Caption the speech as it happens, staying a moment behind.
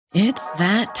It's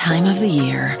that time of the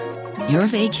year. Your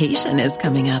vacation is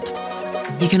coming up.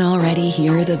 You can already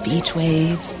hear the beach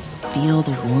waves, feel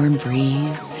the warm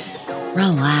breeze,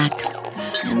 relax,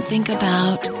 and think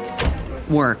about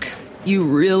work. You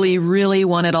really, really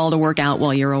want it all to work out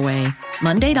while you're away.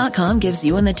 Monday.com gives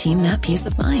you and the team that peace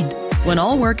of mind. When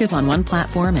all work is on one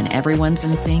platform and everyone's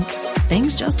in sync,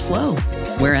 things just flow.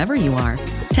 Wherever you are,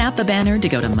 tap the banner to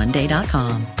go to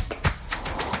Monday.com.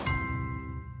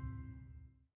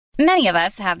 Many of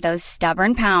us have those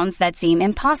stubborn pounds that seem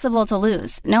impossible to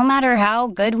lose, no matter how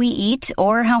good we eat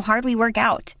or how hard we work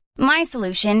out. My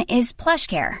solution is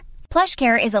PlushCare.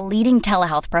 PlushCare is a leading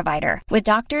telehealth provider with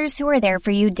doctors who are there for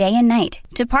you day and night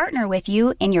to partner with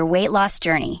you in your weight loss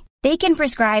journey. They can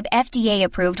prescribe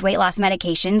FDA-approved weight loss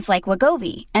medications like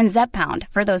Wegovy and Zepbound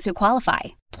for those who qualify.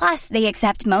 Plus, they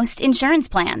accept most insurance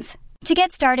plans. To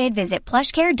get started, visit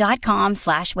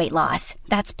plushcare.com/weightloss.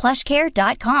 That's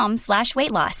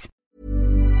plushcare.com/weightloss.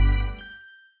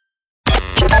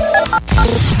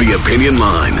 The Opinion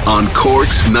Line on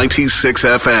Cork's 96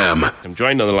 FM. I'm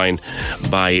joined on the line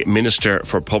by Minister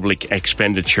for Public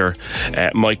Expenditure,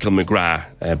 Michael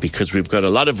McGrath, because we've got a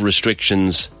lot of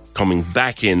restrictions coming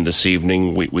back in this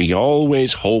evening. We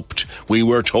always hoped, we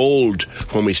were told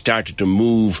when we started to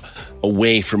move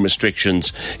away from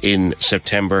restrictions in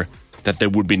September, that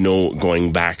there would be no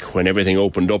going back. When everything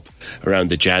opened up around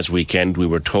the Jazz weekend, we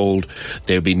were told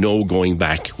there'd be no going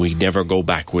back. We never go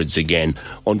backwards again.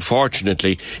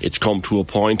 Unfortunately, it's come to a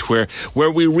point where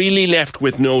we really left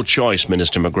with no choice.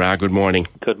 Minister McGrath, good morning.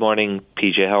 Good morning,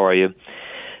 PJ. How are you?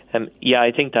 I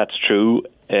think that's true.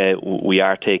 We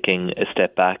are taking a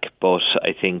step back, but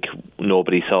I think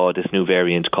nobody saw this new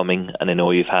variant coming, and I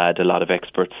know you've had a lot of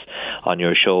experts on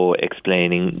your show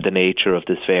explaining the nature of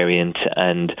this variant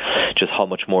and just how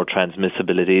much more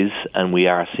transmissible it is, and we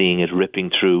are seeing it ripping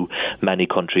through many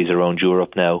countries around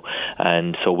Europe now,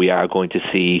 and so we are going to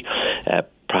see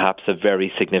perhaps a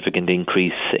very significant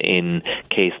increase in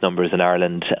case numbers in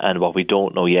Ireland, and what we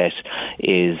don't know yet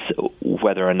is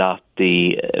whether or not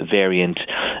the variant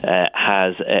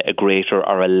has a greater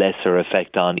or a lesser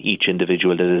effect on each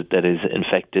individual that is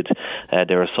infected.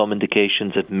 There are some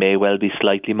indications it may well be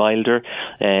slightly milder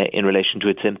in relation to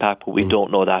its impact, but we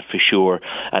don't know that for sure.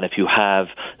 And if you have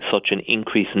such an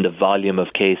increase in the volume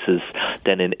of cases,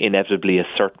 then inevitably a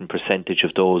certain percentage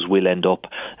of those will end up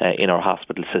in our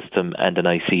hospital system and in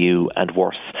ICU and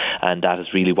worse. And that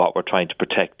is really what we're trying to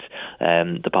protect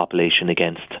the population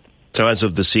against. So as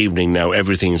of this evening now,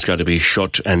 everything's got to be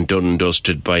shut and done and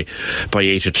dusted by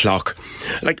 8 o'clock.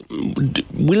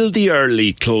 Will the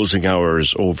early closing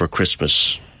hours over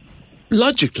Christmas,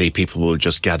 logically people will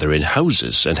just gather in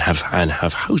houses and have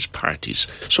house parties.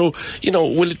 So,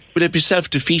 will it be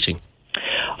self-defeating?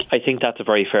 I think that's a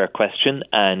very fair question,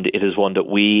 and it is one that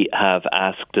we have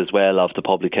asked as well of the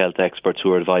public health experts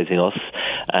who are advising us,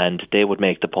 and they would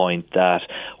make the point that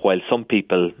while some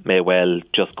people may well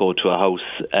just go to a house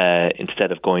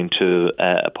instead of going to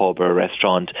a pub or a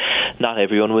restaurant, not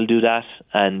everyone will do that,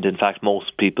 and in fact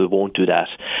most people won't do that.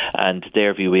 And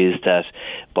their view is that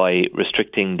by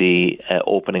restricting the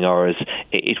opening hours,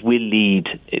 it will lead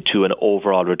to an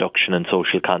overall reduction in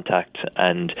social contact,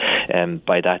 and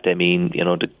by that I mean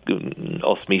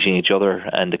us meeting each other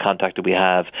and the contact that we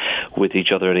have with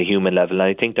each other at a human level. And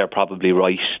I think they're probably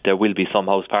right. There will be some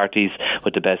house parties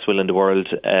with the best will in the world,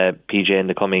 PJ, in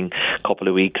the coming couple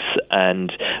of weeks,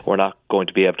 and we're not going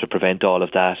to be able to prevent all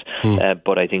of that.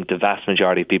 But I think the vast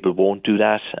majority of people won't do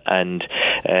that, and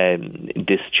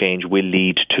this change will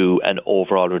lead to an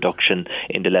overall reduction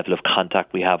in the level of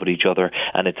contact we have with each other,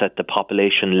 and it's at the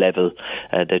population level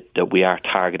that we are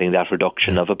targeting that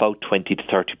reduction of about 20 to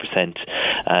 30%.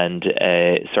 And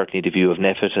certainly the view of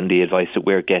NPHET and the advice that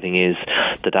we're getting is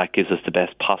that gives us the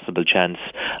best possible chance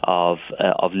of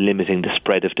limiting the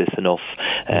spread of this enough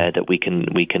that we can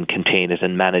contain it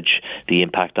and manage the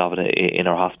impact of it in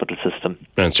our hospital system.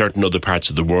 And certain other parts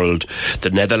of the world,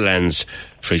 the Netherlands,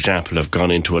 for example, have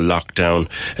gone into a lockdown.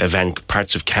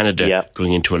 Parts of Canada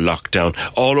going into a lockdown.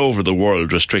 All over the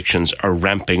world, restrictions are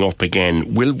ramping up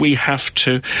again. Will we have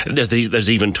to? There's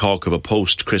even talk of a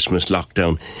post-Christmas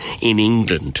lockdown in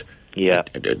England. Yeah.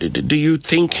 Do you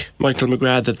think, Michael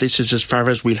McGrath, that this is as far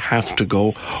as we'll have to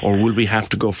go, or will we have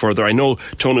to go further? I know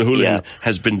Tony Holohan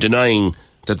has been denying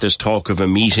that there's talk of a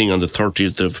meeting on the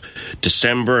 30th of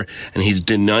December, and he's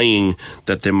denying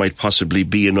that there might possibly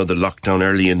be another lockdown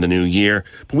early in the new year.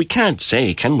 But we can't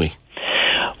say, can we?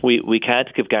 We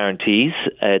can't give guarantees,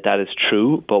 that is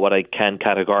true, but what I can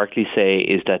categorically say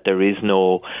is that there is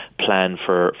no plan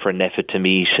for NPHET to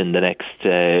meet in the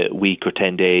next week or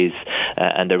 10 days,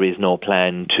 and there is no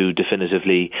plan to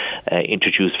definitively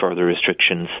introduce further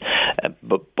restrictions.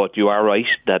 But you are right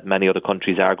that many other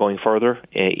countries are going further,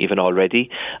 even already.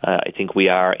 I think we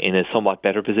are in a somewhat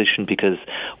better position because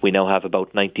we now have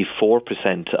about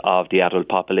 94% of the adult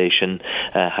population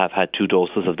have had 2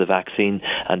 doses of the vaccine,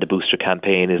 and the booster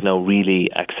campaign is now really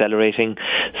accelerating.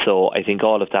 So I think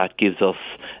all of that gives us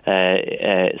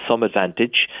some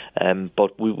advantage,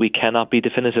 but we cannot be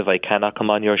definitive. I cannot come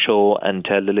on your show and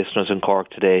tell the listeners in Cork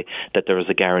today that there is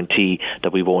a guarantee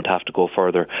that we won't have to go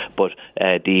further. But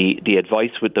the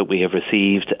advice that we have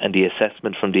received and the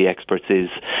assessment from the experts is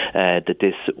that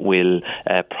this will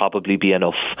probably be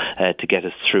enough to get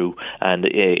us through. And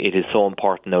it is so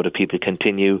important now that people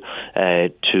continue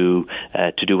to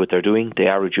do what they're doing. They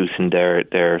are reducing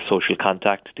their social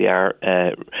contact. They are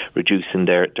reducing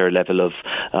their level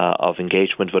of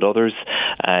engagement with others,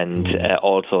 and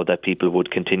also that people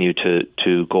would continue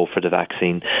to go for the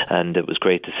vaccine. And it was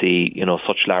great to see,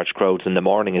 such large crowds in the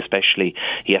morning, especially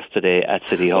yesterday at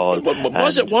City Hall.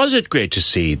 Was it great to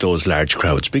see those large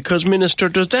crowds? Because, Minister,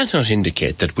 does that not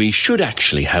indicate that we should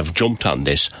actually have jumped on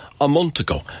this a month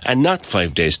ago and not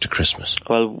 5 days to Christmas?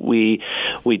 Well, we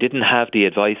didn't have the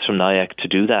advice from NIAC to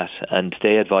do that, and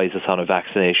they advised us on a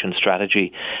vaccination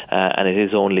strategy, and it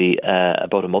is only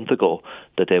about a month ago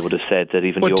that they would have said that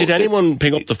even... But did anyone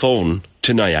pick up the phone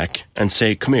to NIAC and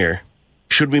say, come here,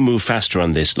 should we move faster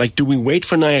on this? Like, do we wait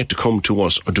for NIAC to come to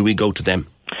us, or do we go to them?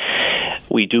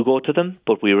 We do go to them,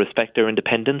 but we respect their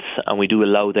independence, and we do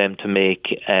allow them to make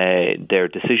their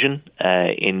decision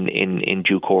in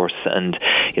due course. And,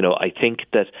 I think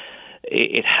that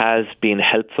it has been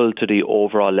helpful to the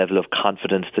overall level of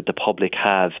confidence that the public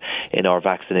have in our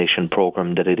vaccination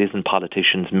programme, that it isn't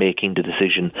politicians making the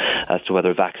decision as to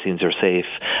whether vaccines are safe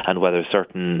and whether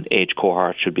certain age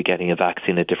cohorts should be getting a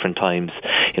vaccine at different times.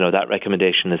 That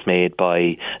recommendation is made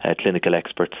by clinical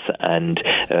experts, and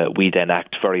we then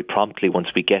act very promptly once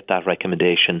we get that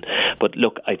recommendation. But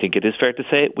look, I think it is fair to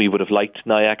say we would have liked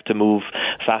NIAC to move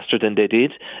faster than they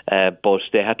did, but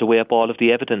they had to weigh up all of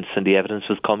the evidence, and the evidence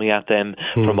was coming at them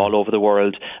from all over the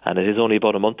world. And it is only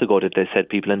about a month ago that they said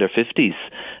people in their 50s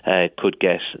could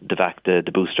get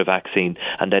the booster vaccine,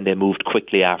 and then they moved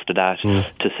quickly after that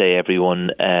to say everyone,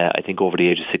 I think over the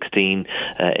age of 16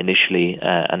 initially,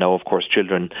 and now of course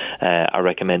children are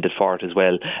recommended for it as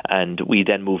well. And we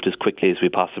then moved as quickly as we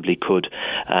possibly could.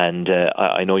 And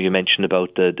I know you mentioned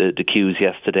about the queues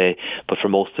yesterday, but for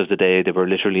most of the day there were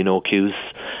literally no queues,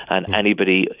 and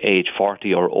anybody age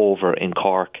 40 or over in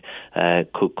Cork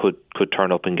could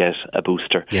turn up and get a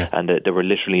booster. Yeah. And there were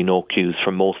literally no queues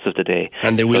for most of the day.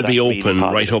 And they will be open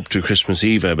right up to Christmas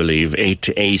Eve, I believe, 8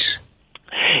 to 8.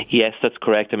 Yes, that's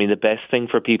correct. I mean, the best thing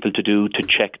for people to do to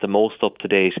check the most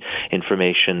up-to-date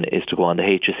information is to go on the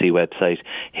HSE website,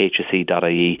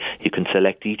 hse.ie. You can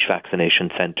select each vaccination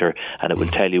centre, and it will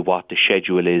tell you what the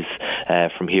schedule is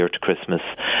from here to Christmas,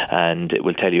 and it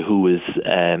will tell you who is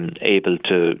able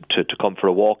to come for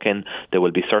a walk-in. There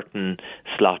will be certain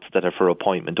slots that are for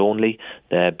appointment only,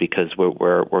 because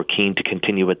we're keen to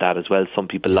continue with that as well. Some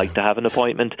people like to have an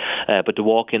appointment, but the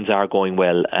walk-ins are going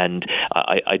well, and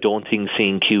I don't think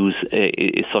seeing queues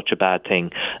is such a bad thing,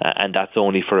 and that's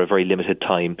only for a very limited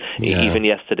time. Yeah. Even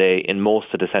yesterday, in most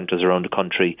of the centres around the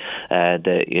country,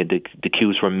 the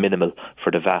queues were minimal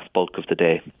for the vast bulk of the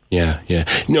day. Yeah.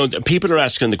 People are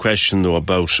asking the question though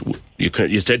about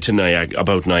you said to NIAC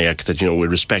about NIAC that we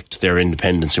respect their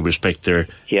independence and respect their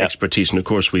expertise, and of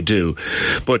course we do.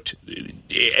 But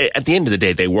at the end of the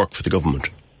day, they work for the government,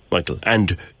 Michael,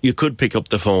 and you could pick up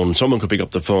the phone, someone could pick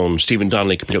up the phone, Stephen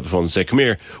Donnelly could pick up the phone and say, come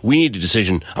here, we need a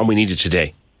decision and we need it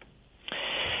today.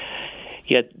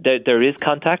 Yeah, there is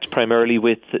contact primarily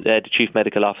with the Chief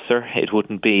Medical Officer. It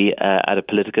wouldn't be at a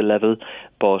political level,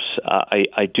 but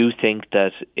I do think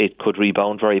that it could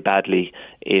rebound very badly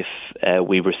if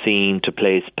we were seen to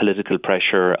place political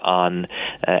pressure on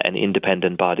an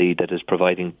independent body that is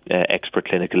providing expert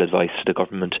clinical advice to the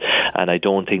government. And I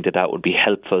don't think that would be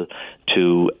helpful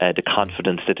to the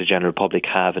confidence that the general public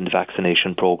have in the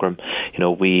vaccination programme.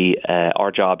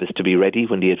 Our job is to be ready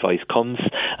when the advice comes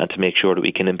and to make sure that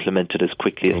we can implement it as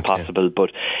quickly as possible.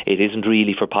 But it isn't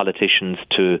really for politicians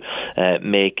to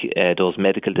make those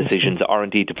medical decisions or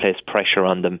indeed to place pressure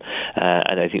on them.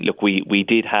 And I think, look, we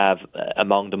did have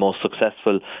among the most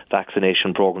successful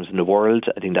vaccination programs in the world.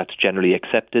 I think that's generally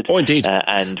accepted. Oh, indeed.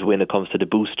 And when it comes to the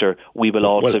booster, we will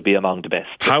also be among the best.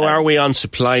 How are we on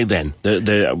supply then?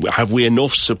 Have we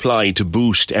enough supply to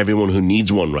boost everyone who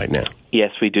needs one right now?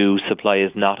 Yes, we do. Supply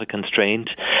is not a constraint,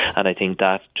 and I think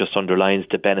that just underlines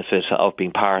the benefit of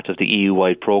being part of the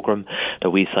EU-wide programme that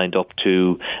we signed up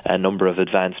to a number of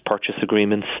advanced purchase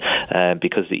agreements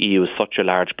because the EU is such a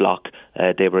large bloc.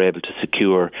 They were able to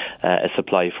secure a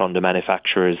supply from the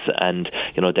manufacturers, and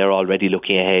they're already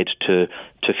looking ahead to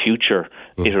future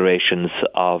iterations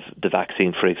of the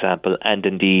vaccine, for example, and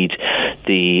indeed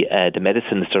the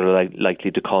medicines that are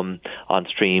likely to come on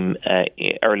stream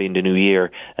early in the new year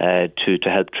to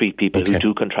help treat people who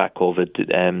do contract COVID.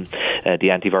 The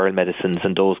antiviral medicines,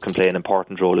 and those can play an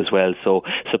important role as well. So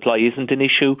supply isn't an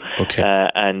issue,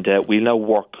 and we'll now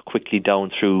work quickly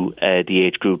down through the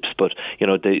age groups. But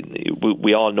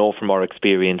we all know from our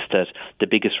experience that the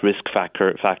biggest risk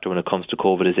factor when it comes to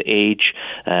COVID is age,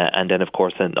 and then of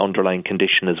course an underlying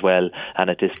condition as well. And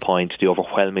at this point, the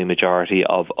overwhelming majority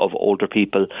of older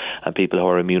people and people who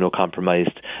are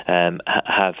immunocompromised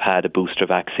have had a booster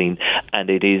vaccine, and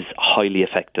it is highly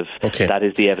effective. That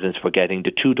is the evidence we're getting.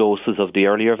 The 2 doses of the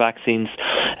earlier vaccines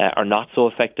are not so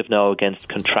effective now against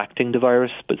contracting the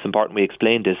virus, but it's important we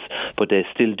explain this, but they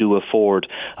still do afford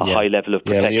a high level of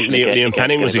protection. Liam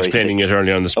Fanning was explaining it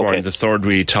earlier on this morning. The third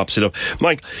really tops it up.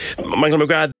 Michael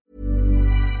McGrath.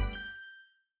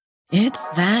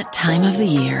 It's that time of the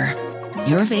year.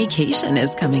 Your vacation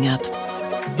is coming up.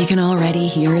 You can already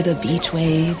hear the beach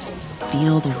waves,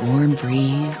 feel the warm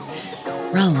breeze,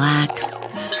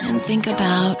 relax, and think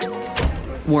about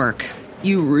work.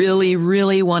 You really,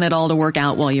 really want it all to work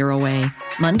out while you're away.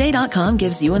 Monday.com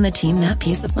gives you and the team that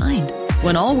peace of mind.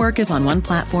 When all work is on one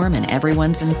platform and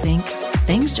everyone's in sync,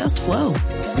 things just flow.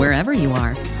 Wherever you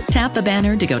are, tap the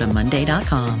banner to go to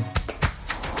Monday.com.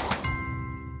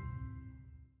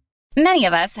 Many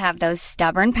of us have those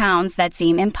stubborn pounds that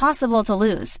seem impossible to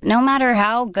lose, no matter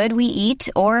how good we eat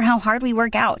or how hard we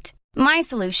work out. My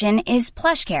solution is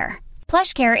PlushCare.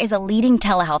 PlushCare is a leading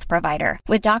telehealth provider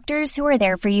with doctors who are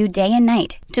there for you day and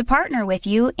night to partner with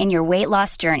you in your weight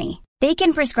loss journey. They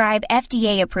can prescribe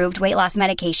FDA-approved weight loss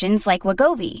medications like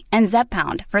Wegovy and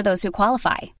Zepbound for those who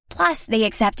qualify. Plus, they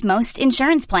accept most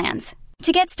insurance plans.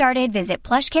 To get started, visit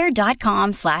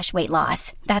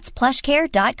plushcare.com/weightloss. That's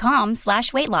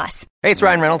plushcare.com/weightloss. Hey, it's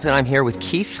Ryan Reynolds, and I'm here with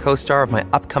Keith, co-star of my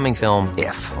upcoming film,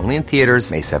 If, only in theaters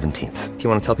May 17th. Do you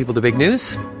want to tell people the big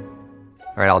news?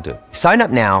 All right, I'll do it. Sign up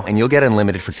now and you'll get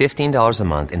unlimited for $15 a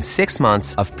month and 6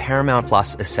 months of Paramount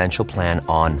Plus Essential Plan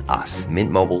on us.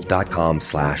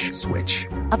 MintMobile.com/switch.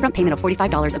 Upfront payment of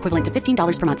 $45 equivalent to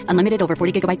 $15 per month. Unlimited over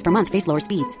 40 gigabytes per month. Face lower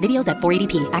speeds. Videos at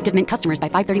 480p. Active Mint customers by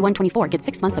 531.24 get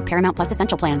 6 months of Paramount Plus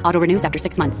Essential Plan. Auto renews after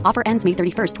 6 months. Offer ends May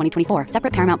 31st, 2024.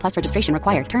 Separate Paramount Plus registration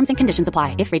required. Terms and conditions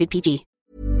apply if rated PG.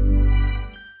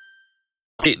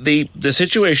 The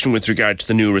situation with regard to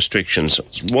the new restrictions,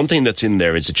 one thing that's in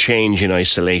there is a change in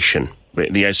isolation.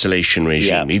 The isolation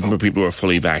regime, even for people who are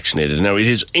fully vaccinated. Now, it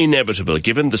is inevitable,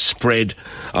 given the spread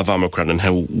of Omicron and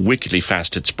how wickedly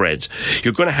fast it spreads,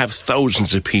 you're going to have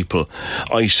thousands of people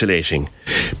isolating.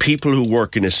 People who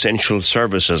work in essential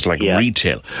services like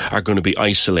retail are going to be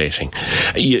isolating.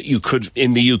 You could,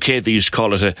 in the UK, they used to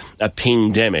call it a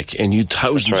pingdemic, and you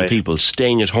thousands of people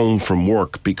staying at home from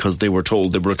work because they were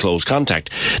told they were a close contact.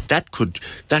 That could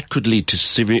lead to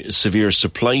severe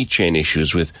supply chain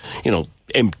issues with,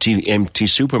 empty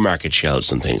supermarket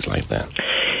shelves and things like that.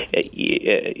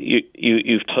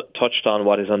 You've touched on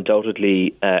what is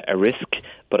undoubtedly a risk,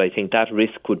 but I think that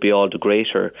risk would be all the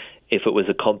greater if it was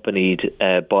accompanied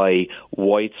by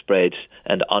widespread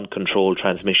and uncontrolled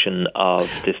transmission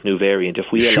of this new variant. If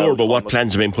we but what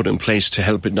plans have been put in place to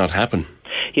help it not happen?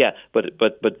 Yeah, but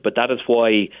that is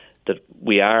why that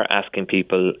we are asking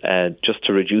people just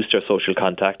to reduce their social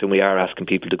contact, and we are asking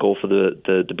people to go for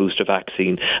the booster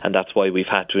vaccine, and that's why we've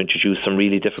had to introduce some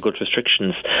really difficult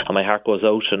restrictions. And my heart goes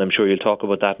out, and I'm sure you'll talk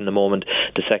about that in a moment,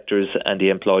 the sectors and the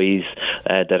employees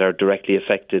that are directly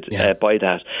affected by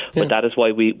that. But that is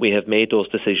why we have made those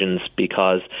decisions,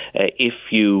 because if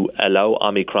you allow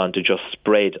Omicron to just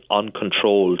spread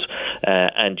uncontrolled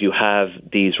and you have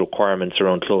these requirements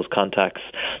around close contacts,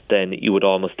 then you would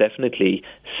almost definitely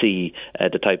see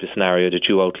the type of scenario that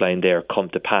you outlined there come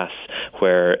to pass,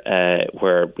 where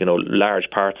large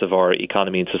parts of our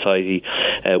economy and society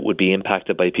would be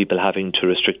impacted by people having to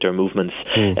restrict their movements.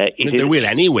 They will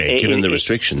anyway, given the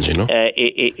restrictions.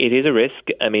 It is a risk.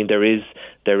 I mean, there is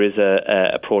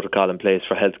a protocol in place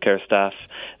for healthcare staff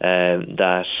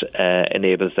that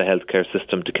enables the healthcare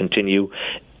system to continue.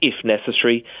 if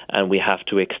necessary, and we have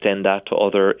to extend that to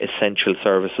other essential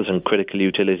services and critical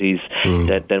utilities,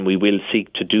 then we will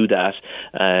seek to do that,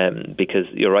 because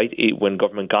you're right, when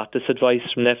government got this advice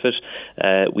from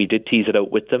NPHET, we did tease it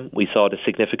out with them. We saw the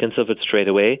significance of it straight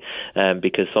away,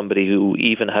 because somebody who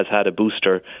even has had a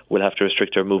booster will have to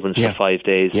restrict their movements for 5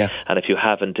 days, and if you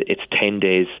haven't, it's 10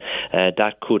 days.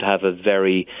 That could have a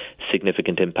very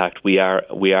significant impact. We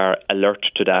are alert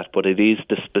to that, but it is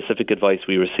the specific advice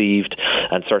we received,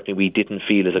 and certainly we didn't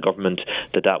feel as a government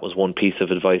that was one piece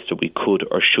of advice that we could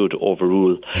or should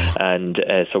overrule. And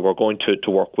so we're going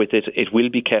to work with it. It will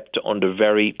be kept under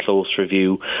very close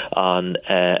review on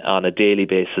a daily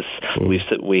basis.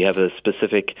 We have a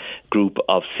specific group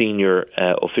of senior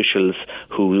officials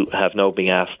who have now been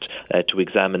asked to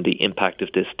examine the impact of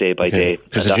this day by day.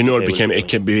 Because as you know, it became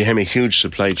a huge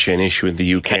supply chain issue in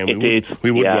the UK.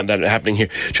 We wouldn't want that happening here.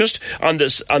 Just on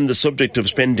the subject of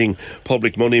spending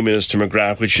public money, Minister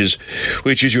McGrath, which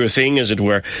is your thing, as it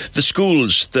were. The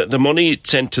schools, the money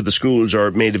sent to the schools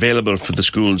or made available for the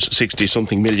schools,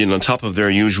 60-something million on top of their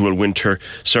usual winter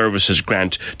services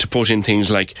grant to put in things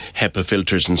like HEPA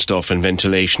filters and stuff and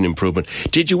ventilation improvement.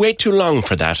 Did you wait too long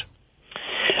for that?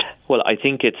 Well, I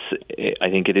think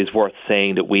it is worth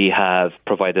saying that we have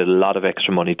provided a lot of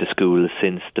extra money to schools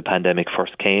since the pandemic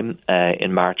first came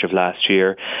in March of last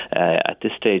year. At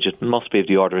this stage, it must be of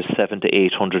the order of 700 to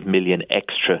 800 million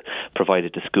extra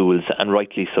provided to schools, and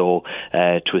rightly so,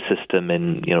 to assist them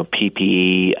in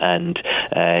PPE and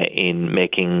in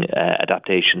making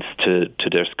adaptations to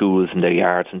their schools and their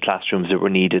yards and classrooms that were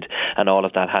needed, and all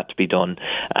of that had to be done.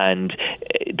 And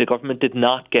the government did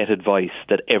not get advice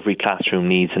that every classroom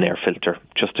needs an air filter.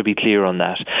 Just to be clear on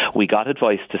that, we got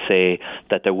advice to say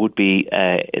that there would be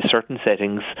certain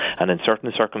settings and in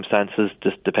certain circumstances,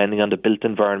 just depending on the built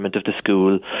environment of the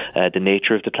school, the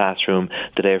nature of the classroom,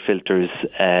 that air filters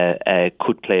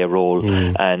could play a role.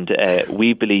 And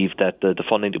we believe that the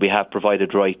funding that we have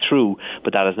provided right through,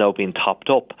 but that has now been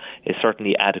topped up, is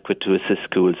certainly adequate to assist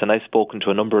schools. And I've spoken to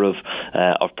a number of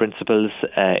principals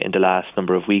in the last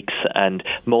number of weeks, and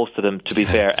most of them, to be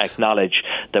fair, acknowledge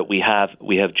that we have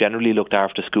generally looked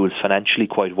after schools financially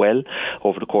quite well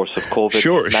over the course of COVID.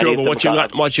 Sure,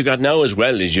 but what you got now as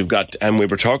well is you've got, and we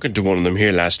were talking to one of them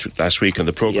here last week on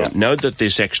the programme, now that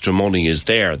this extra money is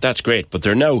there, that's great, but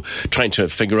they're now trying to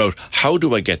figure out, how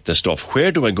do I get the stuff?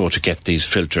 Where do I go to get these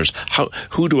filters?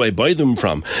 Who do I buy them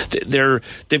from?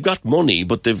 They've got money,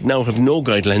 but they now have no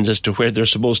guidelines as to where they're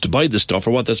supposed to buy the stuff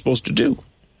or what they're supposed to do.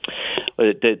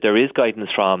 There is guidance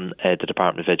from the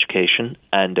Department of Education,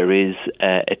 and there is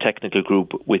a technical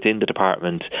group within the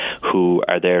department who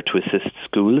are there to assist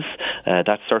schools.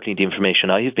 That's certainly the information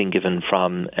I have been given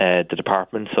from the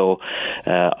department, so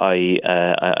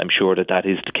I'm sure that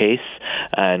is the case.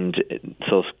 And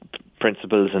so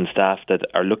principals and staff that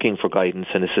are looking for guidance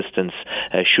and assistance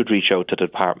should reach out to the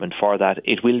department for that.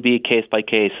 It will be case by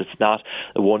case. It's not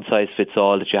a one size fits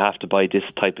all that you have to buy this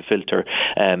type of filter.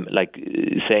 Like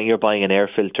saying you're buying an air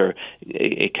filter,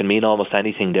 it can mean almost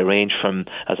anything. They range from,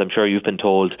 as I'm sure you've been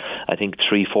told, I think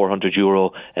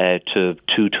 €300-400 to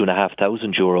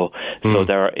 €2,500 euro. So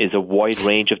there is a wide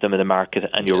range of them in the market,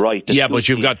 and you're right. Yeah, but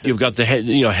you've got the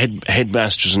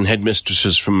headmasters and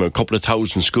headmistresses from a couple of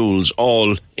thousand schools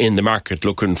all in the market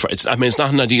looking for. It's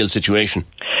not an ideal situation.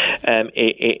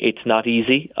 It's not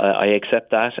easy. I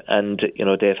accept that, and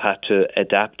they've had to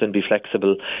adapt and be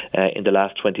flexible in the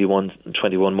last 21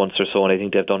 months or so, and I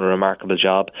think they've done a remarkable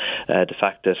job. The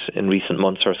fact that in recent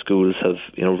months our schools have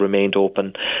remained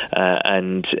open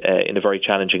and in a very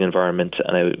challenging environment,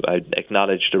 and I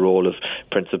acknowledge the role of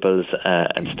principals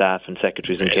and staff and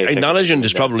secretaries. Acknowledgement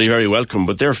is probably very welcome,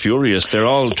 but they're furious. They're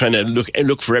all trying to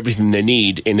look for everything they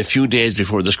need in a few days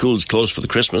before the schools close for the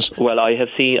Christmas. Well, I have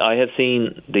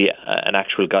seen an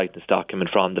actual guidance document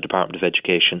from the Department of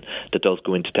Education that does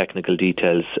go into technical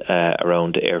details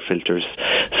around air filters.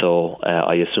 So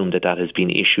I assume that has been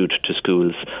issued to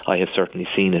schools. I have certainly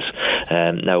seen it.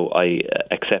 Now I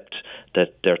accept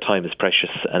that their time is precious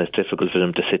and it's difficult for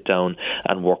them to sit down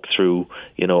and work through,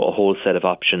 a whole set of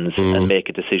options and make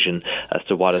a decision as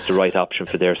to what is the right option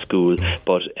for their school.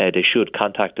 But they should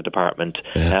contact the department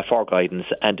for guidance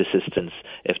and assistance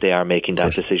if they are making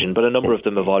that decision. But a number of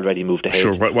them have already moved ahead.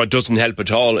 Sure. What doesn't help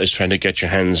at all is trying to get your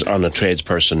hands on a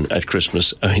tradesperson at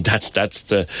Christmas. I mean,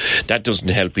 that doesn't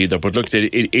help either. But look,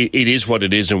 it is what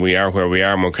it is, and we are where we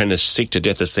are, and we're kind of sick to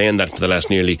death of saying that for the last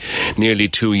nearly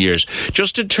 2 years.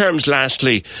 Just in terms,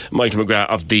 lastly, Michael McGrath,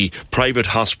 of the private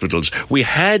hospitals, we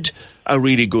had a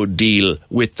really good deal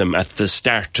with them at the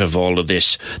start of all of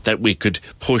this, that we could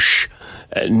push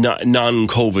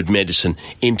non-COVID medicine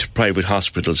into private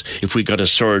hospitals if we got a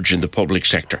surge in the public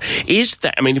sector. Is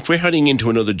that, I mean, if we're heading into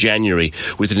another January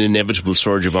with an inevitable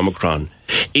surge of Omicron,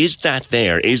 is that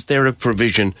there? Is there a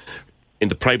provision in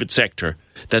the private sector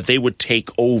that they would take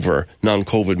over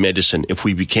non-COVID medicine if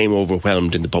we became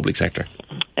overwhelmed in the public sector?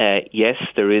 Yes,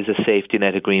 there is a safety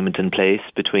net agreement in place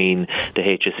between the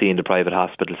HSE and the private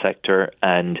hospital sector,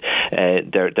 and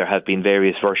there have been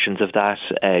various versions of that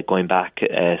going back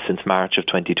since March of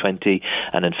 2020,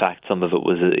 and in fact some of it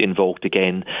was invoked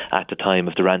again at the time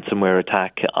of the ransomware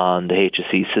attack on the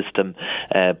HSE system,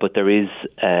 but there is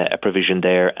a provision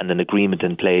there and an agreement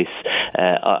in place.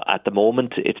 At the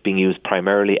moment it's being used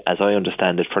primarily, as I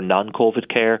understand it, for non-COVID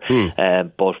care,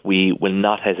 but we will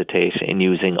not hesitate in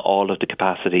using all of the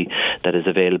capacity that is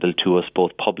available to us,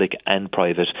 both public and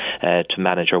private, to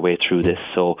manage our way through this.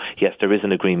 So yes, there is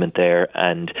an agreement there,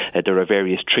 and there are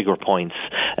various trigger points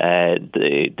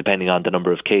depending on the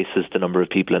number of cases, the number of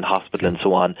people in hospital and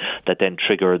so on, that then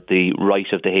trigger the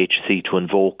right of the HSE to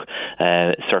invoke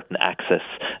certain access,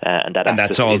 and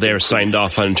that's all there signed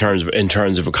off on in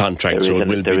terms of a contract.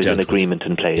 There is an agreement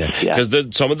in place. Because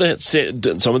some of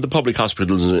the public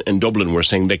hospitals in Dublin were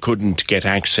saying they couldn't get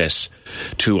access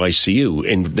to ICU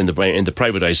in the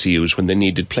private ICUs when they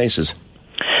needed places.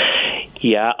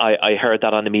 Yeah, I heard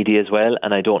that on the media as well,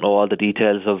 and I don't know all the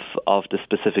details of the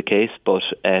specific case, but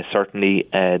certainly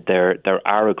there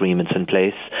are agreements in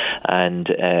place, and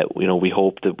we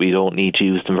hope that we don't need to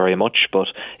use them very much, but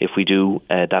if we do,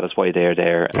 that is why they're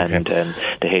there, okay. And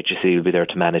the HSE will be there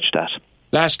to manage that.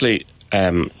 Lastly,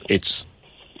 it's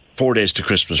 4 days to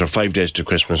Christmas or 5 days to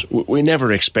Christmas. We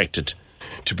never expected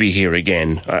to be here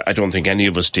again. I don't think any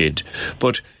of us did.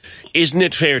 But isn't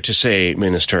it fair to say,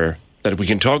 Minister, that we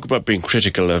can talk about being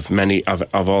critical of many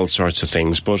of all sorts of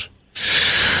things, but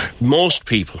most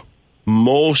people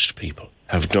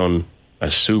have done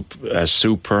a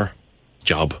super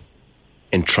job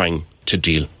in trying to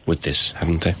deal with this,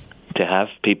 haven't they? They have.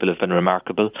 People have been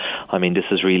remarkable. I mean, this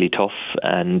is really tough,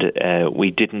 and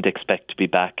we didn't expect to be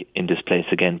back in this place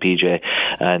again, PJ,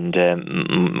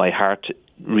 and my heart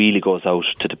really goes out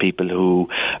to the people who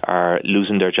are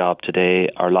losing their job today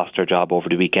or lost their job over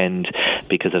the weekend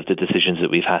because of the decisions that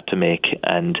we've had to make.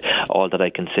 And all that I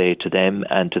can say to them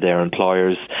and to their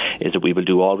employers is that we will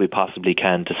do all we possibly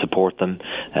can to support them.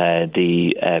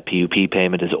 The PUP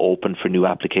payment is open for new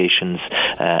applications,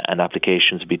 and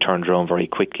applications will be turned around very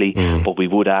quickly. But we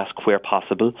would ask, where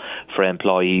possible, for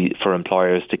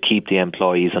employers to keep the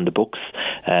employees on the books,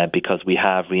 because we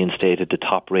have reinstated the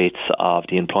top rates of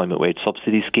the employment wage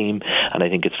subsidy scheme, and I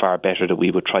think it's far better that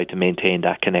we would try to maintain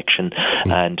that connection.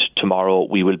 And tomorrow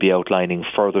we will be outlining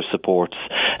further supports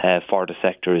for the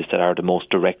sectors that are the most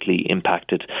directly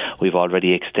impacted. We've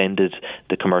already extended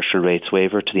the commercial rates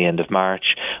waiver to the end of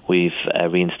March. We've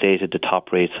reinstated the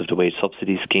top rates of the wage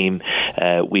subsidy scheme.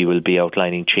 We will be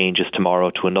outlining changes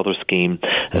tomorrow to another scheme,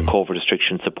 a COVID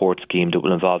restriction support scheme that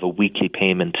will involve a weekly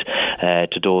payment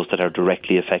to those that are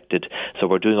directly affected. So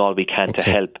we're doing all we can to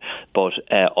help, but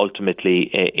ultimately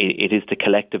it is the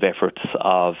collective efforts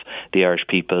of the Irish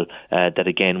people that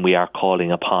again we are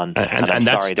calling upon. And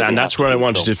that's where I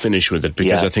wanted to finish with it,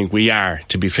 because I think we are,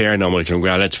 to be fair now, Michael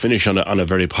McGrath, let's finish on a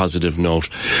very positive note.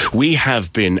 We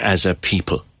have been, as a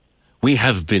people, we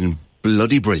have been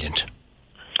bloody brilliant.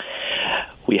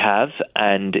 We have,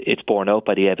 and it's borne out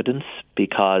by the evidence,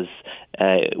 because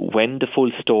when the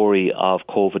full story of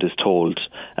COVID is told,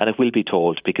 and it will be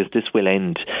told because this will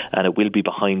end and it will be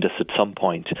behind us at some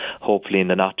point, hopefully in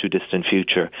the not too distant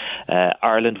future,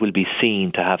 Ireland will be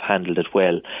seen to have handled it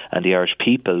well, and the Irish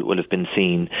people will have been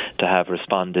seen to have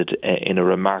responded in a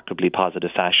remarkably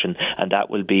positive fashion, and that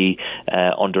will be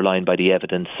underlined by the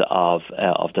evidence of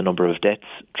the number of deaths,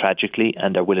 tragically,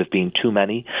 and there will have been too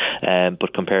many,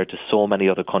 but compared to so many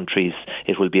other countries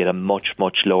it will be at a much,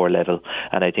 much lower level,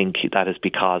 and I think that is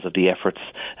because of the efforts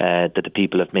that the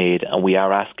people have made, and we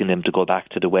are asking them to go back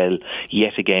to the well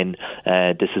yet again.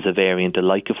 This is a variant the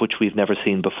like of which we've never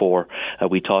seen before.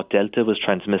 We thought Delta was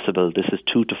transmissible. This is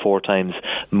 2 to 4 times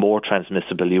more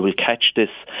transmissible. You will catch this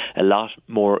a lot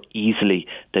more easily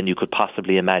than you could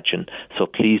possibly imagine. So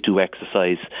please do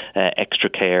exercise extra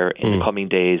care in the coming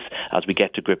days as we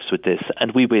get to grips with this,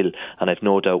 and we will, and I've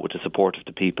no doubt with the support of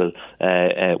the people,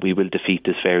 we will defeat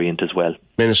this variant as well.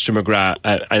 Minister McGrath,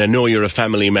 and I know you're a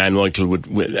family man, Michael,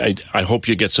 I hope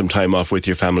you get some time off with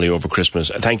your family over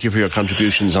Christmas. Thank you for your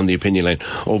contributions on the Opinion Line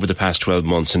over the past 12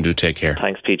 months, and do take care.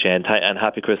 Thanks, PJ, and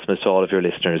happy Christmas to all of your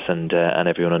listeners and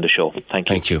everyone on the show.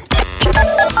 Thank you.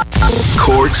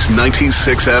 Corks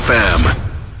 96 FM.